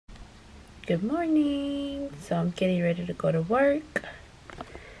Good morning. So I'm getting ready to go to work.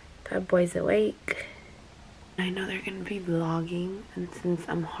 That boy's awake. I know they're gonna be vlogging, and since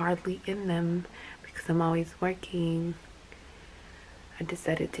I'm hardly in them because I'm always working, I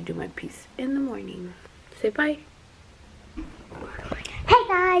decided to do my piece in the morning. Say bye. Hey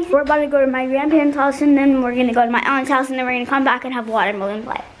guys, we're about to go to my grandparents' house, and then we're gonna go to my aunt's house, and then we're gonna come back and have watermelon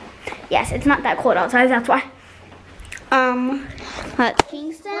play. Yes, it's not that cold outside, that's why.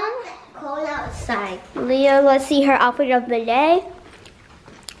 Kingston. Cold outside. Leo, let's see her outfit of the day.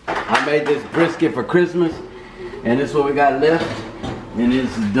 I made this brisket for Christmas, and this is what we got left, and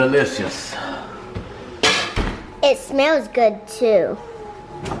it's delicious. It smells good too.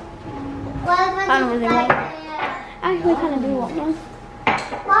 I don't really like it. I actually kind of do want one.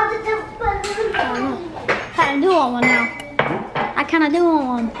 Kind of do want one now. I kind of do want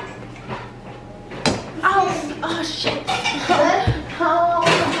one. Oh shit.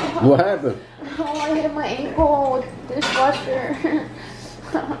 What happened? Oh, I hit my ankle with the dishwasher.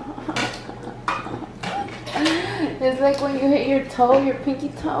 It's like when you hit your toe, your pinky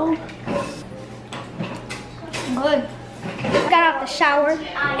toe. Good. Got out the shower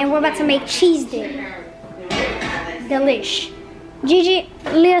and we're about to make cheese dip. Delish. Gigi,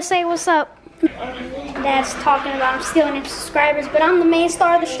 Leah, say what's up. Dad's talking about I'm stealing his subscribers, but I'm the main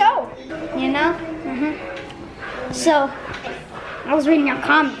star of the show. You know? So, I was reading your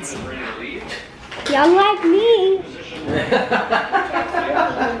comments. Y'all like me.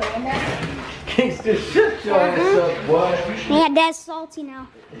 Kingston, shut your ass up, boy. Yeah, Dad's salty now.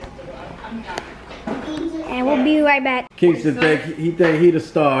 And we'll be right back. Kingston think he the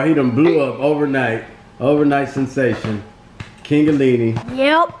star. He done blew up overnight. Overnight sensation. Kingolini.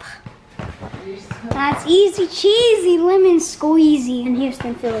 Yep. That's easy cheesy lemon squeezy. And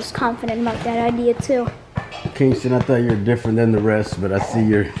Houston feels confident about that idea too. Kingston, I thought you were different than the rest, but I see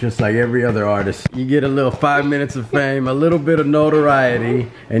you're just like every other artist. You get a little 5 minutes of fame, a little bit of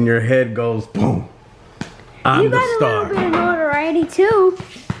notoriety, and your head goes boom. I'm the star. You got a little bit of notoriety too,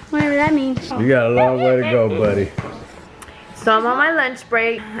 whatever that means. You got a long way to go, buddy. So I'm on my lunch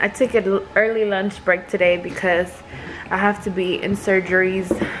break. I took an early lunch break today because I have to be in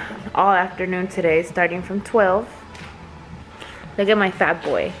surgeries all afternoon today, starting from 12. Look at my fat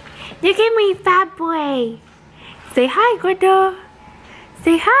boy. Look at my fat boy. Say hi, Gordo.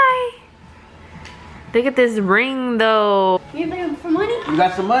 Say hi. Look at this ring, though. You looking for money? You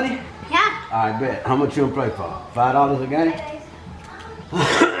got some money? Yeah. I bet. How much you gonna play for? $5 a game? I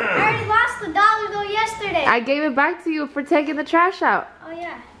already lost the $1 though yesterday. I gave it back to you for taking the trash out. Oh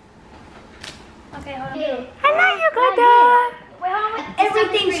yeah. Okay, hold on. I love you, Gordo. Wait, hold on.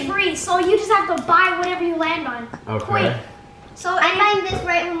 Everything's free, so you just have to buy whatever you land on. Okay. Quick. So I'm buying this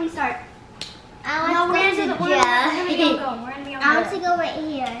right when we start. I want to go right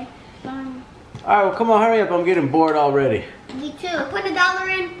here. Alright, well come on, hurry up. I'm getting bored already. Me too. Put $1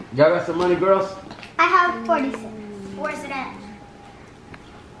 in. Y'all got some money, girls? I have 40 cents. Where's it at?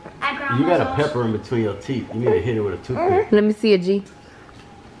 You got a pepper in between your teeth. You need to hit it with a toothpick. Let me see a G.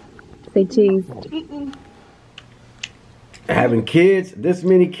 Say cheese. Having kids, this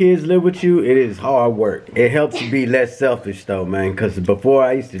many kids live with you, it is hard work. It helps you be less selfish though, man. Because before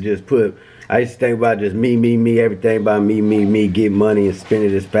I used to think about just me, everything about me, get money and spend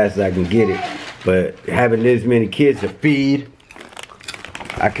it as fast as I can get it. But having this many kids to feed,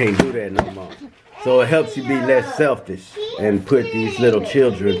 I can't do that no more. So it helps you be less selfish and put these little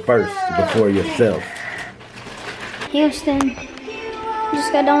children first before yourself. Houston,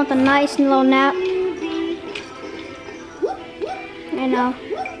 just got done with a nice little nap. You know,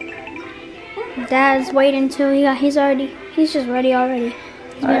 Dad's waiting too. He's just ready already.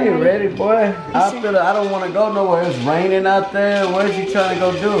 I ain't ready, boy. I don't want to go nowhere. It's raining out there. Where's you trying to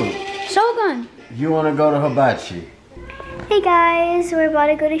go do? Shogun. You want to go to Hibachi. Hey guys, we're about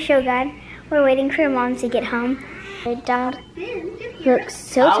to go to Shogun. We're waiting for Mom to get home. Dad looks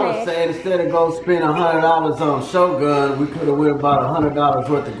so tired. I was saying instead of go spend $100 on Shogun, we could have went about $100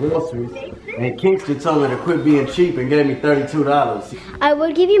 worth of groceries. And Kingston told me to quit being cheap and gave me $32. I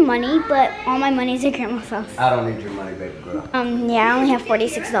would give you money, but all my money is at Grandma's house. I don't need your money, baby girl. Yeah, I only have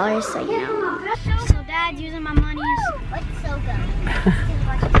 $46, so you know. So Dad's using my money. What's Shogun?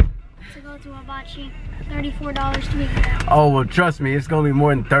 To go to Hibachi. $34 to be here. Oh, well, trust me, it's going to be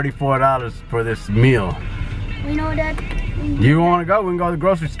more than $34 for this meal. We know, Dad. You want to go? We can go to the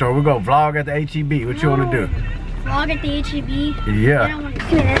grocery store. We'll go vlog at the HEB. What you want to do? Vlog at the HEB? Yeah. I don't want to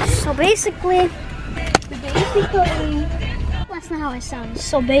do this. So basically, that's not how it sounds.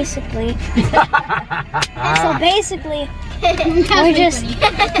 So basically, we're just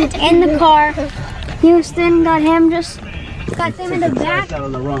in the car. Houston got them in the back.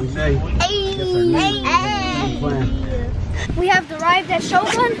 On the wrong day. We have arrived at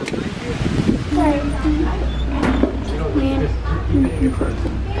Shogun.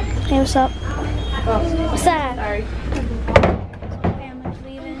 Hey, what's up? What's that? Sorry. Family's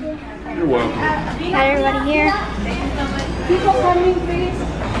leaving. You're welcome. Got everybody here. People coming, please.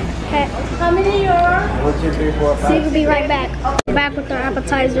 Okay. How many are? 1, 2, 3, 4, 5. So we'll be right back. Back with our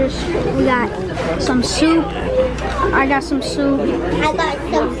appetizers. We got some soup. I got some soup. I got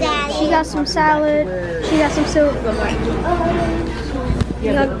some salad. She got some salad. She got some soup.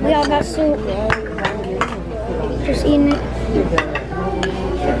 We all got soup. Just eating it.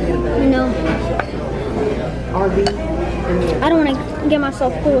 You know. I don't want to get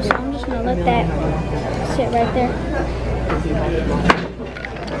myself full, so I'm just going to let that sit right there.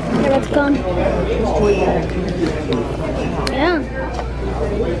 Okay, let's go. Yeah.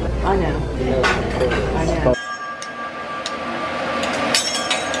 I know.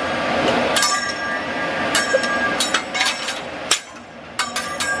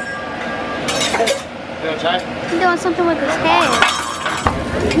 He's doing something with his head.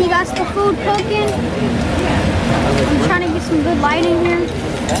 He got the food cooking. I'm trying to get some good lighting here.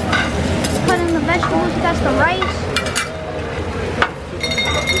 Let's put in the vegetables. Got the rice.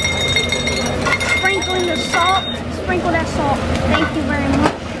 Sprinkling the salt. Sprinkle that salt. Thank you very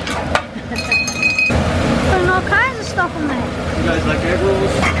much. Putting all kinds of stuff in there. You guys like egg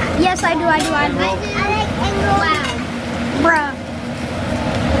rolls? Yes, I do. I like egg rolls. Bruh.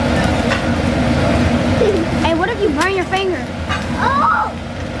 Hey, what if you burn your finger? Oh!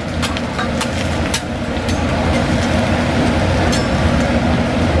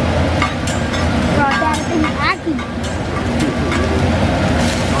 Bro, that is acting.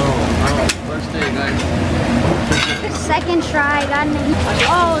 First day, guys. Second try, got an.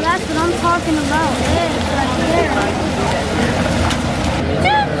 Oh, that's what I'm talking about. This right here.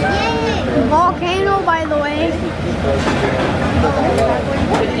 Volcano, by the way.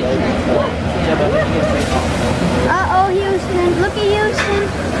 Uh-oh, Houston. Look at Houston.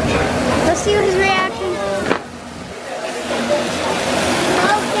 Let's see his reaction.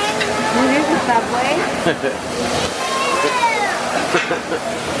 Here's the subway.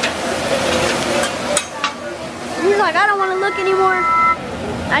 He's like, I don't want to look anymore.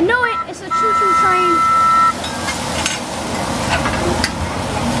 I know it. It's a choo-choo train.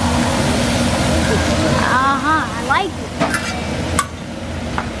 Uh-huh. I like it.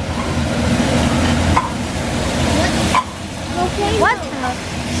 What the?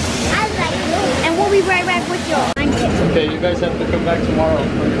 I like it. And we'll be right back with y'all. Okay, you guys have to come back tomorrow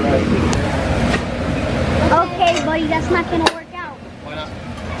for your ride. Okay, buddy, that's not gonna work out. Why not?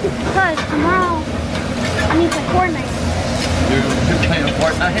 Because tomorrow I need to play Fortnite. You're playing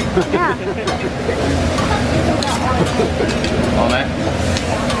Fortnite? Yeah. All night?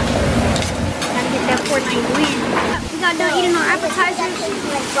 Gotta get that Fortnite win. We got done eating our appetizers.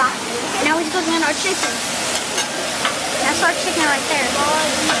 Now we're cooking our chicken. That's our chicken right there.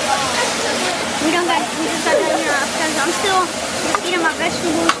 We just got done eating our appetizers. I'm still eating my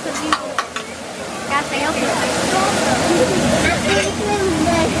vegetables because you gotta stay healthy.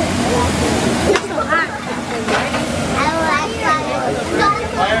 It's so hot.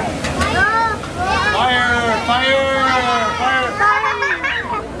 Fire! Fire! Fire!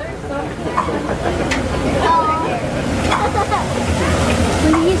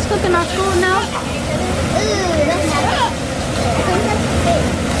 He's cooking our food now.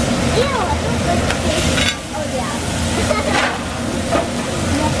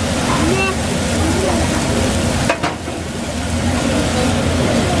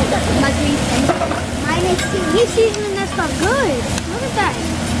 He's seasoning that stuff good. Look at that.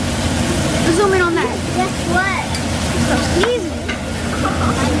 Zoom in on that. Guess what? Stuff seasoned.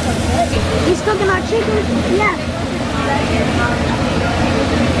 He's cooking our chicken. Yeah.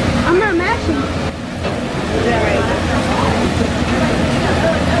 I'm not mashing.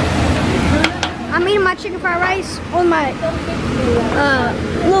 I'm eating my chicken fried rice on my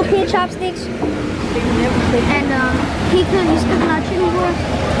little kid chopsticks. And he's cooking our chicken for us.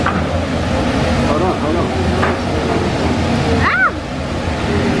 Hold on. Ah!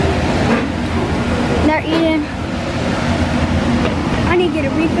 They're eating.